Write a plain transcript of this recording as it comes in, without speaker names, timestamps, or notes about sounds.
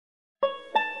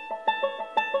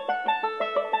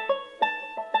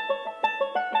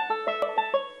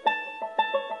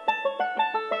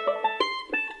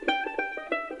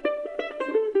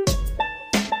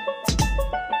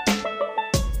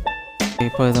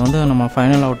இப்போ இது வந்து நம்ம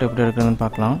ஃபைனல் அவுட் எப்படி எடுக்கிறதுன்னு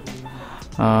பார்க்கலாம்.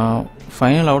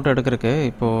 ஃபைனல் அவுட் எடுக்கிறதுக்கு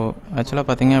இப்போது ஆக்சுவலாக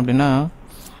பார்த்தீங்க அப்படின்னா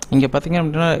இங்கே பார்த்தீங்க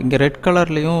அப்படின்னா இங்கே ரெட்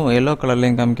கலர்லேயும் எல்லோ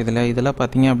கலர்லேயும் காமிக்குது இல்லையா, இதெல்லாம்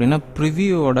பார்த்தீங்க அப்படின்னா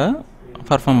ப்ரிவியூவோட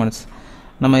பர்ஃபார்மன்ஸ்.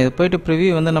 நம்ம இது போய்ட்டு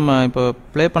ப்ரிவியூ வந்து நம்ம இப்போ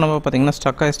ப்ளே பண்ணும்போது பார்த்தீங்கன்னா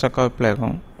ஸ்டக்காகி ப்ளே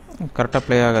ஆகும், கரெக்டாக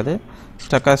ப்ளே ஆகாது,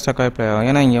 ஸ்டக்காகி ப்ளே ஆகும்.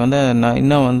 ஏன்னா இங்கே வந்து நான்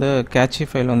இன்னும் வந்து கேட்சி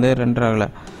ஃபைல் வந்து ரெண்டர் ஆகலை.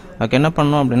 அதுக்கு என்ன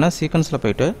பண்ணணும் அப்படின்னா சீக்வன்ஸில்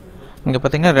போய்ட்டு இங்கே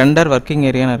பார்த்தீங்கன்னா ரெண்டர் ஒர்க்கிங்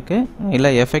ஏரியான்னு இருக்குது, இல்லை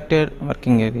எஃபெக்டட்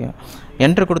ஒர்க்கிங் ஏரியா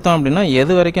என்ட்ரு கொடுத்தோம் அப்படின்னா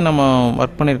எது வரைக்கும் நம்ம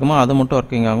ஒர்க் பண்ணியிருக்கோமோ அது மட்டும்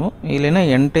ஒர்க்கிங் ஆகும், இல்லைன்னா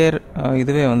என்டையர்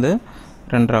இதுவே வந்து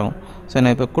ரெண்டர் ஆகும். ஸோ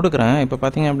நான் இப்போ கொடுக்குறேன். இப்போ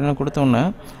பார்த்தீங்க அப்படின்னா கொடுத்தோன்னே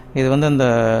இது வந்து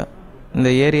இந்த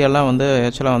ஏரியாலாம் வந்து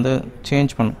ஆக்சுவலாக வந்து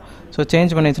சேஞ்ச் பண்ணும். ஸோ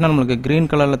சேஞ்ச் பண்ணிச்சுன்னா நம்மளுக்கு க்ரீன்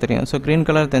கலரில் தெரியும். ஸோ க்ரீன்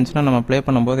கலர் தெரிஞ்சுன்னா நம்ம ப்ளே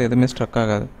பண்ணும்போது எதுவுமே ஸ்ட்ரக்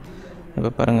ஆகாது.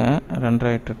 இப்போ பாருங்கள் ரெண்டர்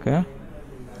ஆகிட்டுருக்கு.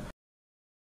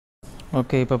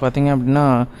 ஓகே, இப்போ பார்த்தீங்க அப்படின்னா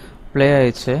ப்ளே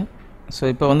ஆயிடுச்சு. ஸோ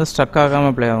இப்போ வந்து ஸ்ட்ரக்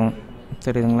ஆகாமல் ப்ளே ஆகும்,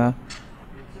 தெரியுதுங்களா?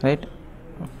 ரைட்,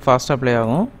 ஃபாஸ்ட்டாக ப்ளே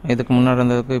ஆகும். இதுக்கு முன்னாடி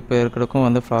இருந்ததுக்கு இப்போ இருக்கிறதுக்கும்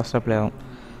வந்து ஃபாஸ்ட்டாக ப்ளே ஆகும்.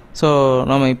 ஸோ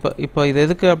நம்ம இப்போ இது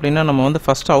எதுக்கு அப்படின்னா நம்ம வந்து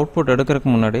ஃபஸ்ட்டு அவுட்புட்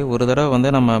எடுக்கிறதுக்கு முன்னாடி ஒரு தடவை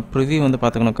வந்து நம்ம ப்ரிவியூ வந்து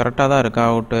பார்த்துக்கணும், கரெக்டாக தான் இருக்கா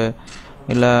அவுட்டு,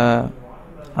 இல்லை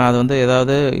அது வந்து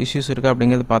ஏதாவது இஷ்யூஸ் இருக்கா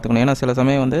அப்படிங்கிறது பார்த்துக்கணும். ஏன்னா சில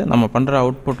சமயம் வந்து நம்ம பண்ணுற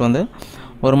அவுட்புட் வந்து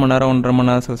 1 மணி நேரம் 1.5 மணி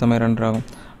நேரம் சில சமயம் ரெண்டர் ஆகும்.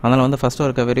 அதனால் வந்து ஃபஸ்ட்டு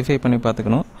ஒருக்க வெரிஃபை பண்ணி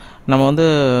பார்த்துக்கணும். நம்ம வந்து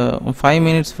 5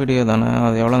 மினிட்ஸ் வீடியோ தானே,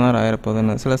 அது எவ்வளோ நேரம்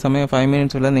ஆகிருப்போகுதுன்னு. சில சமயம் 5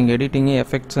 மினிட்ஸ் இல்லை, நீங்கள் எடிட்டிங்கு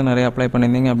எஃபெக்ட்ஸு நிறைய அப்ளை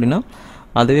பண்ணியிருந்தீங்க அப்படின்னா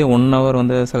அதுவே 1 ஹவர்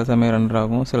வந்து சில சமயம் ரெண்டர்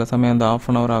ஆகும், சில சமயம் வந்து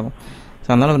 1/2 ஹவர் ஆகும். ஸோ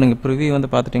அதனால் நீங்கள் ப்ரிவியூ வந்து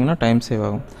பார்த்துட்டிங்கன்னா டைம் சேவ்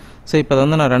ஆகும். ஸோ இப்போ அதை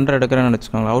வந்து நான் ரெண்டர் எடுக்கிறேன்னு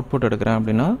வச்சுக்கோங்க, அவுட்புட் எடுக்கிறேன்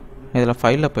அப்படின்னா இதில்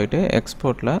ஃபைலில் போய்ட்டு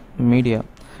எக்ஸ்போர்ட்டில் மீடியா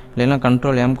இல்லைன்னா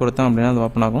Ctrl+M கொடுத்தோம் அப்படின்னா அது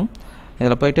ஓப்பன் ஆகும்.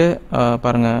 இதில் போய்ட்டு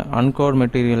பாருங்கள் அன்கோட்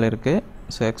மெட்டீரியல் இருக்குது.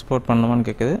 ஸோ எக்ஸ்போர்ட் பண்ணணுமான்னு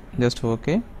கேட்குது, ஜஸ்ட்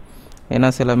ஓகே. ஏன்னா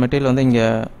சில மெட்டீரியல் வந்து இங்கே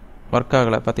ஒர்க்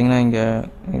ஆகலை. பார்த்திங்கன்னா இங்கே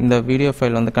இந்த வீடியோ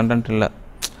ஃபைல் வந்து கண்டென்ட் இல்லை,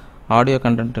 ஆடியோ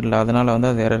கண்டென்ட் இல்லை, அதனால் வந்து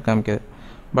அது எரர் காமிக்குது.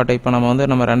 பட் இப்போ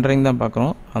நம்ம ரெண்டரிங் தான்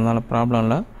பார்க்குறோம், அதனால் ப்ராப்ளம்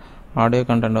இல்லை. ஆடியோ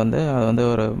கண்டென்ட் வந்து அது வந்து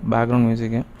ஒரு பேக்ரவுண்ட்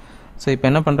மியூசிக்கு. ஸோ இப்போ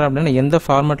என்ன பண்ணுறேன் அப்படின்னா எந்த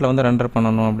ஃபார்மேட்டில் வந்து ரெண்டர்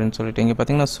பண்ணணும் அப்படின்னு சொல்லிட்டு இங்கே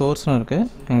பார்த்திங்கன்னா சோர்ஸ்னு இருக்குது,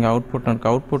 இங்கே அவுட்புட்னு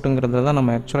இருக்குது. அவுட்புட்டுங்கிறது தான்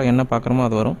நம்ம ஆக்சுவலாக என்ன பார்க்குறோமோ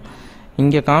அது வரும்.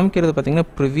 இங்கே காமிக்கிறது பார்த்திங்கன்னா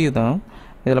ப்ரிவியூ தான்.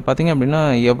 இதில் பார்த்திங்க அப்படின்னா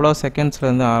எவ்வளோ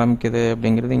செகண்ட்ஸ்லேருந்து ஆரம்பிக்குது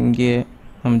அப்படிங்கிறது இங்கே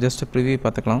நம்ம ஜஸ்ட் ப்ரிவியூ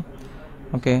பார்த்துக்கலாம்.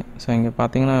 ஓகே, ஸோ இங்கே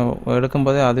பார்த்திங்கன்னா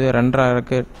எடுக்கும்போதே அதுவே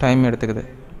ரெண்டராக டைம் எடுத்துக்குது,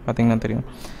 பார்த்திங்கன்னா தெரியும்.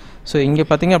 ஸோ இங்கே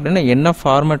பார்த்திங்க அப்படின்னா என்ன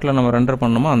ஃபார்மேட்டில் நம்ம ரெண்டர்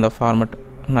பண்ணணுமோ அந்த ஃபார்மேட்,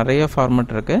 நிறைய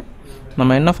ஃபார்மேட் இருக்குது.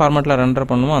 நம்ம என்ன ஃபார்மேட்டில் ரெண்டர்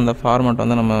பண்ணணுமோ அந்த ஃபார்மேட்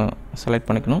வந்து நம்ம செலக்ட்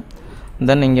பண்ணிக்கணும்.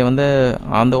 தென் இங்கே வந்து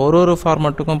அந்த ஒரு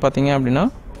ஃபார்மேட்டுக்கும் பார்த்திங்க அப்படின்னா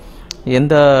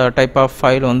எந்த டைப் ஆஃப்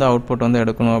ஃபைல் வந்து அவுட்புட் வந்து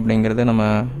எடுக்கணும் அப்படிங்கிறது நம்ம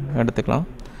எடுத்துக்கலாம்.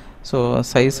 ஸோ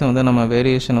சைஸ் வந்து நம்ம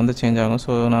வேரியேஷன் வந்து சேஞ்ச் ஆகும்.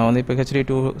 ஸோ நான் வந்து இப்போ HD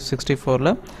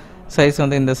 264 சைஸ்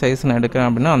வந்து இந்த சைஸ் நான் எடுக்கிறேன்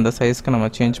அப்படின்னா அந்த சைஸ்க்கு நம்ம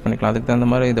சேஞ்ச் பண்ணிக்கலாம். அதுக்கு தகுந்த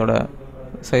மாதிரி இதோட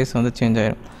சைஸ் வந்து சேஞ்ச்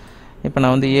ஆகிடும். இப்போ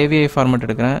நான் வந்து AVI ஃபார்மேட்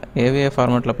எடுக்கிறேன். AVI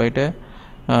ஃபார்மேட்டில் போய்ட்டு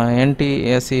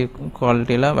NTSC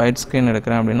குவாலிட்டியில் ஒயிட் ஸ்க்ரீன்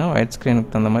எடுக்கிறேன் அப்படின்னா ஒயிட்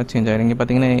ஸ்க்ரீனுக்கு தகுந்த மாதிரி சேஞ்ச் ஆகிடும். இங்கே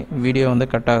பார்த்திங்கன்னா வீடியோ வந்து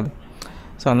கட் ஆகுது.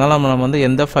 ஸோ அதனால் நம்ம வந்து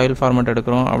எந்த ஃபைல் ஃபார்மேட்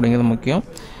எடுக்கிறோம் அப்படிங்கிறது முக்கியம்.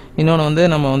 இன்னொன்று வந்து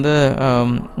நம்ம வந்து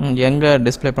எங்கே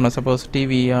டிஸ்பிளே பண்ண, சப்போஸ்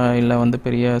டிவியா இல்லை வந்து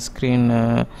பெரிய ஸ்க்ரீன்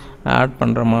ஆட்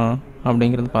பண்ணுறோமா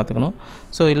அப்படிங்கிறது பார்த்துக்கணும்.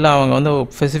 ஸோ இல்லை அவங்க வந்து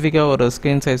ஸ்பெசிஃபிக்காக ஒரு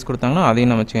ஸ்க்ரீன் சைஸ் கொடுத்தாங்கன்னா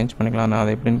அதையும் நம்ம சேஞ்ச் பண்ணிக்கலாம். நான்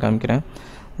அதை எப்படின்னு காமிக்கிறேன்.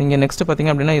 இங்கே நெக்ஸ்ட்டு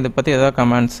பார்த்திங்க அப்படின்னா இதை பற்றி எதாவது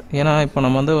கமெண்ட்ஸ், ஏன்னா இப்போ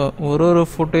நம்ம வந்து ஒரு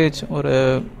ஃபுட்டேஜ் ஒரு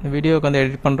வீடியோவுக்கு வந்து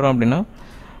எடிட் பண்ணுறோம் அப்படின்னா,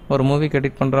 ஒரு மூவிக்கு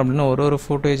எடிட் பண்ணுறோம் அப்படின்னா ஒரு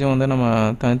ஃபுட்டேஜும் வந்து நம்ம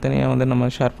தனித்தனியாக வந்து நம்ம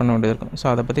ஷேர் பண்ண வேண்டியது இருக்கும். ஸோ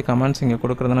அதை பற்றி கமெண்ட்ஸ் இங்கே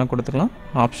கொடுக்குறதுனா கொடுத்துக்கலாம்,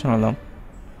 ஆப்ஷனல் தான்.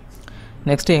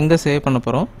 நெக்ஸ்ட்டு எங்கே சேவ் பண்ண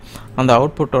போகிறோம், அந்த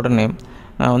அவுட்புட்டோட நேம்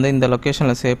நான் வந்து இந்த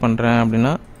லொக்கேஷனில் சேவ் பண்ணுறேன்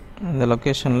அப்படின்னா இந்த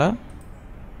லொக்கேஷனில்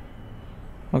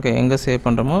ஓகே எங்கே சேவ்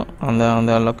பண்ணுறோமோ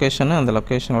அந்த லொக்கேஷனை அந்த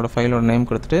லொக்கேஷனோட ஃபைலோட நேம்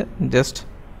கொடுத்துட்டு ஜஸ்ட்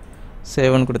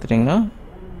சேவ்னு கொடுத்துட்டிங்கன்னா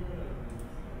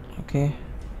ஓகே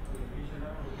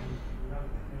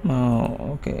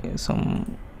ஓகே சம்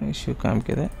இஷ்யூ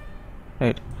காமிக்குது.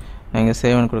 ரைட், நான் இங்கே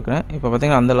சேவ்னு கொடுக்குறேன். இப்போ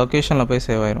பார்த்திங்கன்னா அந்த லொக்கேஷனில் போய்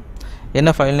சேவ் ஆயிரும். என்ன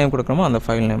ஃபைல் நேம் கொடுக்குறோமோ அந்த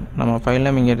ஃபைல் நேம், நம்ம ஃபைல்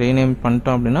நேம் இங்கே ரீநேம்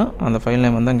பண்ணிட்டோம் அப்படின்னா அந்த ஃபைல்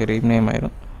நேம் வந்து அங்கே ரீநேம்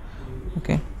ஆயிரும்.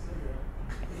 ஓகே,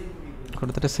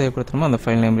 கொடுத்துட்டு சேவ் கொடுத்துருமோ அந்த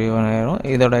ஃபைல் நேம் ரீவன் ஆயிரும்.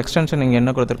 இதோட எக்ஸ்டென்ஷன் நீங்கள்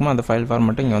என்ன கொடுத்துருக்கோமோ அந்த ஃபைல்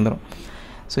ஃபார்மேட்டு இங்கே வந்துடும்.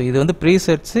 ஸோ இது வந்து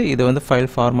ப்ரீசெட்ஸு, இது வந்து ஃபைல்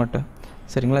ஃபார்மேட்டு,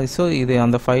 சரிங்களா? ஸோ இது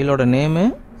அந்த ஃபைலோட நேமு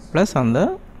ப்ளஸ்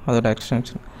அதோட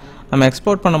எக்ஸ்டென்ஷன். நம்ம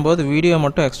எக்ஸ்போர்ட் பண்ணும்போது வீடியோ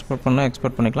மட்டும் எக்ஸ்போர்ட்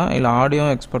பண்ணிக்கலாம், இல்லை ஆடியோ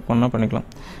எக்ஸ்போர்ட் பண்ணால் பண்ணிக்கலாம்.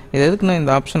 இது எதுக்குன்னா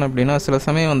இந்த ஆப்ஷன் அப்படின்னா சில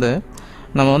சமயம் வந்து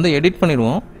நம்ம வந்து எடிட்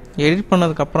பண்ணிடுவோம். எடிட்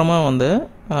பண்ணதுக்கப்புறமா வந்து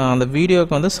அந்த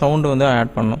வீடியோவுக்கு வந்து சவுண்டு வந்து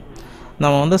ஆட் பண்ணணும்.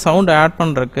 நம்ம வந்து சவுண்டு ஆட்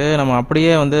பண்ணுறதுக்கு நம்ம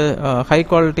அப்படியே வந்து ஹை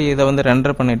குவாலிட்டி இதை வந்து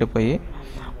ரெண்டர் பண்ணிட்டு போய்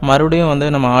மறுபடியும் வந்து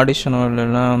நம்ம ஆடிஷனோ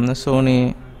இல்லைன்னா வந்து சோனி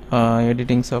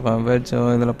எடிட்டிங்ஸோ வெட்ஸோ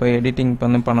இதில் போய் எடிட்டிங்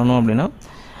பண்ணணும் அப்படின்னா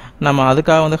நம்ம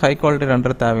அதுக்காக வந்து ஹை குவாலிட்டி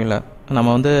ரெண்டர் தேவையில்லை. நம்ம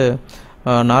வந்து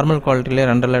நார்மல் குவாலிட்டிலே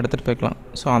ரெண்டரில் எடுத்துகிட்டு போய்க்கலாம்.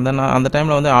 ஸோ அந்த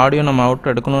டைமில் வந்து ஆடியோ நம்ம அவுட்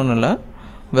எடுக்கணும்னு இல்லை,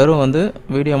 வெறும் வந்து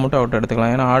வீடியோ மட்டும் அவுட்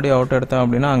எடுத்துக்கலாம். ஏன்னா ஆடியோ அவுட் எடுத்தோம்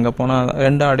அப்படின்னா அங்கே போனால்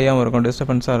 2 ஆடியோவும் இருக்கும்,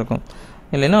 டிஸ்டர்பன்ஸாக இருக்கும்.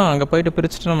 இல்லைன்னா அங்கே போய்ட்டு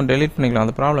பிரிச்சுட்டு நம்ம டெலீட் பண்ணிக்கலாம்,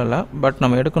 அது ப்ராப்ளம் இல்லை. பட்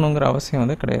நம்ம எடுக்கணுங்கிற அவசியம்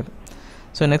வந்து கிடையாது.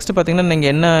 ஸோ நெக்ஸ்ட்டு பார்த்தீங்கன்னா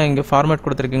நீங்கள் என்ன இங்கே ஃபார்மேட்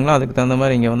கொடுத்துருக்கீங்களோ அதுக்கு தகுந்த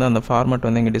மாதிரி இங்கே வந்து அந்த ஃபார்மேட்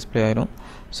வந்து இங்கே டிஸ்பிளே ஆயிரும்.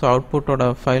 ஸோ அவுட்புட்டோட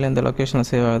ஃபைல் இந்த லொக்கேஷனில்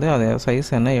சேவ் ஆகுது, அது சைஸ்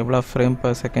என்ன, எவ்வளோ ஃப்ரேம்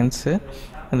பர் செகண்ட்ஸு,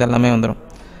 இது எல்லாமே வந்துடும்.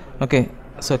 ஓகே,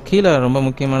 ஸோ கீழே ரொம்ப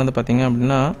முக்கியமானது பார்த்திங்க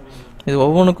அப்படின்னா இது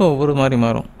ஒவ்வொன்றுக்கும் ஒவ்வொரு மாதிரி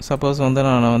மாறும். சப்போஸ் வந்து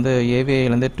நான் வந்து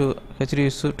ஏவிஐலேருந்து HD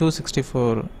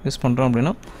 264 யூஸ் பண்ணுறோம்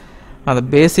அப்படின்னா அந்த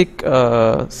பேசிக்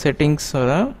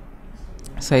செட்டிங்ஸோட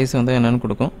சைஸ் வந்து என்னென்னு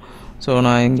கொடுக்கும். ஸோ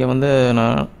நான் இங்கே வந்து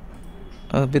நான்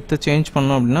வித்து சேஞ்ச்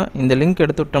பண்ணோம் அப்படின்னா இந்த லிங்க்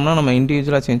எடுத்து விட்டோம்னா நம்ம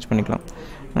இண்டிவிஜுவலாக சேஞ்ச் பண்ணிக்கலாம்.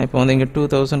 நான் இப்போ வந்து இங்கே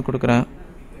 2000 கொடுக்குறேன்.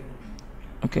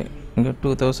 ஓகே, இங்கே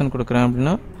 2000 கொடுக்குறேன்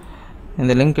அப்படின்னா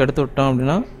இந்த லிங்க் எடுத்து விட்டோம்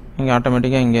அப்படின்னா இங்கே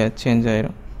ஆட்டோமேட்டிக்காக இங்கே சேஞ்ச்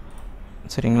ஆயிரும்.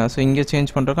 சரிங்களா? ஸோ இங்கே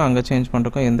சேஞ்ச் பண்ணுறக்கும் அங்கே சேஞ்ச்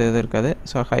பண்ணுறக்கும் எந்த இது இருக்காது.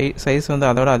 ஸோ சைஸ் வந்து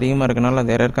அதோட அதிகமாக இருக்கனால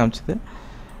அது எரர் காமிச்சிது.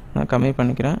 நான் கம்மி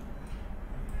பண்ணிக்கிறேன்.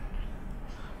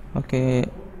 ஓகே,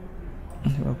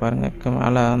 இப்போ பாருங்கள்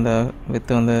மேலே அந்த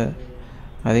வித்து வந்து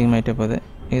அதிகமாகிட்டே போகுது.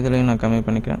 இதுலேயும் நான் கம்மி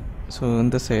பண்ணிக்கிறேன். ஸோ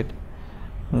இந்த சைட்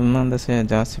இன்னும் அந்த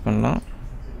சைட் ஜாஸ்தி பண்ணலாம்.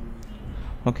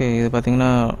 ஓகே, இது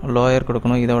பார்த்திங்கன்னா லோயர்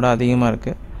கொடுக்கணும், இதோட அதிகமாக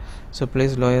இருக்குது. So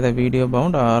please lower the video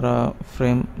bound R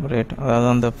frame rate, அதாவது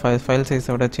அந்த ஃபைல் சைஸை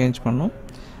விட சேஞ்ச் பண்ணணும்.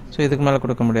 ஸோ இதுக்கு மேலே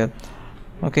கொடுக்க முடியாது.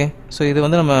 ஓகே, ஸோ இது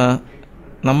வந்து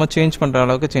நம்ம சேஞ்ச் பண்ணுற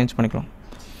அளவுக்கு சேஞ்ச் பண்ணிக்கலாம்.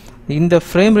 இந்த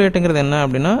ஃப்ரேம் ரேட்டுங்கிறது என்ன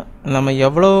அப்படின்னா நம்ம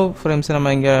எவ்வளோ ஃப்ரேம்ஸ்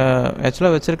நம்ம இங்கே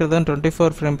ஆக்சுவலாக வச்சுருக்கிறது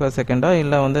 24 ஃப்ரேம் பர் செகண்டா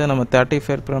இல்லை வந்து நம்ம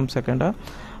 35 ஃப்ரேம் செகண்டா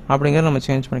அப்படிங்கிறத நம்ம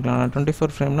சேஞ்ச் பண்ணிக்கலாம்.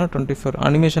 24 ஃப்ரேம்னா 24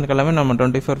 அனிமேஷனுக்கு எல்லாமே நம்ம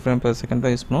 24 ஃப்ரேம் பர் செகண்ட்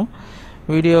தான் யூஸ் பண்ணுவோம்.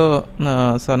 வீடியோ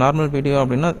நார்மல் வீடியோ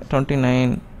அப்படின்னா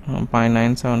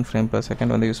 29.97 ஃப்ரேம் பர்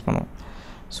செகண்ட் வந்து யூஸ் பண்ணுவோம்.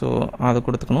 ஸோ அது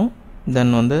கொடுத்துக்கணும்.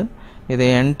 தென் வந்து இது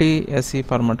NTSC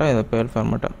ஃபார்மேட்டாக இது PL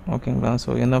ஃபார்மேட்டாக, ஓகேங்களா? ஸோ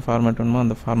என்ன ஃபார்மேட் வேணுமோ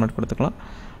அந்த ஃபார்மேட் கொடுத்துக்கலாம்.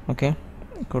 ஓகே,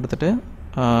 கொடுத்துட்டு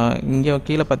இங்கே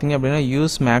கீழே பார்த்திங்க அப்படின்னா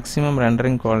யூஸ் மேக்ஸிமம்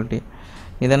ரெண்டரிங் குவாலிட்டி.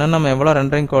 இதனால் நம்ம எவ்வளோ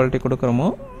ரெண்டரிங் குவாலிட்டி கொடுக்குறோமோ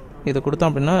இது கொடுத்தோம்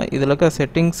அப்படின்னா இதில் இருக்க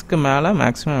செட்டிங்ஸ்க்கு மேலே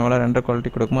மேக்ஸிமம் எவ்வளோ ரெண்டர்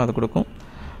குவாலிட்டி கொடுக்குமோ அது கொடுக்கும்.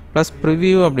 ப்ளஸ்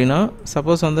ப்ரிவியூ அப்படின்னா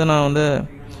சப்போஸ் வந்து நான் வந்து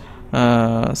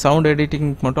சவுண்ட் எடிட்டிங்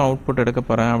மட்டும் அவுட்புட் எடுக்க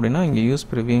போகிறேன் அப்படின்னா இங்கே யூஸ்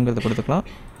ப்ரிவியூங்கிறது கொடுத்துக்கலாம்.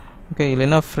 ஓகே,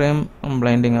 இல்லைன்னா ஃப்ரேம்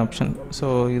பிளைண்டிங் ஆப்ஷன். ஸோ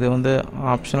இது வந்து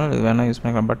ஆப்ஷனல், இது வேணால் யூஸ்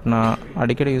பண்ணிக்கலாம். பட் நான்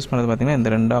அடிக்கடி யூஸ் பண்ணுறது பார்த்திங்கன்னா இந்த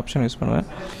 2 ஆப்ஷன் யூஸ் பண்ணுவேன்.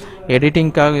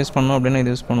 எடிட்டிங்காக யூஸ் பண்ணோம் அப்படின்னா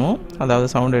இது யூஸ் பண்ணுவோம், அதாவது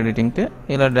சவுண்ட் எடிட்டிங்க்கு.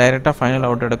 இல்லை டைரெக்டாக ஃபைனல்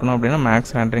அவுட் எடுக்கணும் அப்படின்னா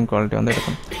மேக்ஸ் ரெண்டரிங் குவாலிட்டி வந்து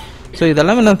எடுக்கணும். ஸோ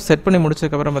இதெல்லாம் நான் செட் பண்ணி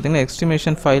முடிச்சதுக்கப்புறம் பார்த்திங்கன்னா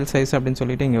எஸ்டிமேஷன் ஃபைல் சைஸ் அப்படின்னு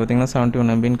சொல்லிட்டு இங்கே பார்த்திங்கன்னா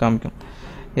 71 MBன்னு காமிக்கும்.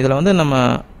 இதில் வந்து நம்ம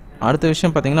அடுத்த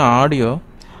விஷயம் பார்த்திங்கன்னா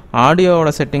ஆடியோவோட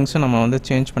செட்டிங்ஸும் நம்ம வந்து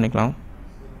சேஞ்ச் பண்ணிக்கலாம்.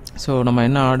 ஸோ நம்ம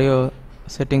என்ன ஆடியோ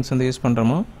செட்டிங்ஸ் வந்து யூஸ்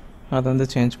பண்ணுறோமோ அதை வந்து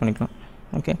சேஞ்ச் பண்ணிக்கலாம்.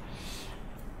 Okay,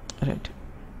 right.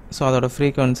 ஸோ அதோட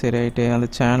ஃப்ரீக்வன்சி ரேட்டு, அந்த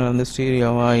சேனல் வந்து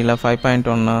ஸ்டீரியோவா இல்லை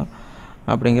 5.1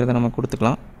 அப்படிங்கிறத நம்ம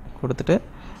கொடுத்துக்கலாம். கொடுத்துட்டு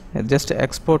ஜஸ்ட்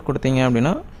எக்ஸ்போர்ட் கொடுத்தீங்க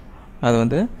அப்படின்னா அது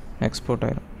வந்து எக்ஸ்போர்ட்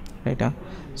ஆயிடும். ரைட்டா?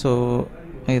 ஸோ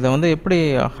இதை வந்து எப்படி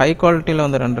ஹை குவாலிட்டியில்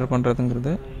வந்து ரெண்டர்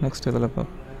பண்ணுறதுங்கிறது நெக்ஸ்ட் இதில்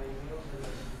பார்ப்போம்.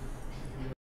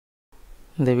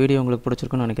 இந்த வீடியோ உங்களுக்கு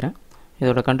பிடிச்சிருக்குன்னு நினைக்கிறேன்.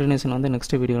 இதோட கண்டினியூஷன் வந்து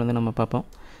நெக்ஸ்ட் வீடியோவில் வந்து நம்ம பார்ப்போம்.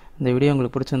 இந்த வீடியோ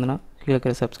உங்களுக்கு பிடிச்சிருந்துன்னா கீழே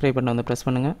இருக்கிற சப்ஸ்கிரைப் பட்டனை வந்து ப்ரெஸ்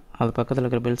பண்ணுங்கள். அது பக்கத்தில்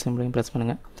இருக்கிற பெல் சிம்பிளையும் ப்ரெஸ்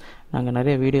பண்ணுங்கள். நாங்கள்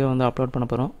நிறைய வீடியோ வந்து அப்லோட் பண்ண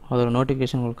போகிறோம், அதோட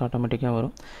நோட்டிஃபிகேஷன் உங்களுக்கு ஆட்டோமேட்டிக்காக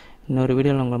வரும். இன்னொரு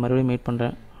வீடியோவில் உங்களை மறுபடியும் மீட்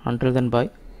பண்ணுறேன். அன்டில் தென்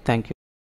பாய், தேங்க்யூ.